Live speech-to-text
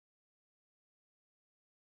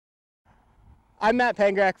I'm Matt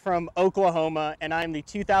Pangrac from Oklahoma, and I'm the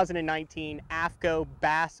 2019 AFTCO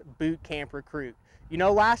Bass Boot Camp recruit. You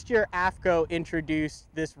know, last year AFTCO introduced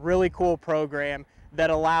this really cool program that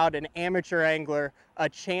allowed an amateur angler a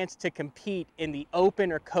chance to compete in the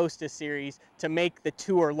Open or Costa Series to make the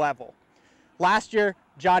tour level. Last year,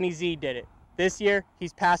 Johnny Z did it. This year,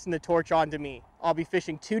 he's passing the torch on to me. I'll be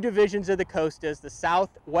fishing two divisions of the Costas, the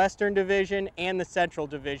Southwestern Division and the Central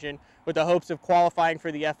Division, with the hopes of qualifying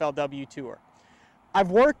for the FLW Tour. I've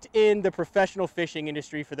worked in the professional fishing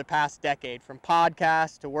industry for the past decade, from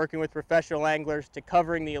podcasts to working with professional anglers to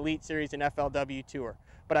covering the Elite Series and FLW Tour,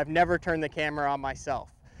 but I've never turned the camera on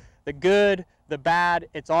myself. The good, the bad,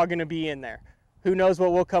 it's all going to be in there. Who knows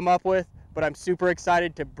what we'll come up with, but I'm super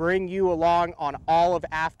excited to bring you along on all of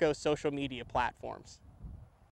AFTCO's social media platforms.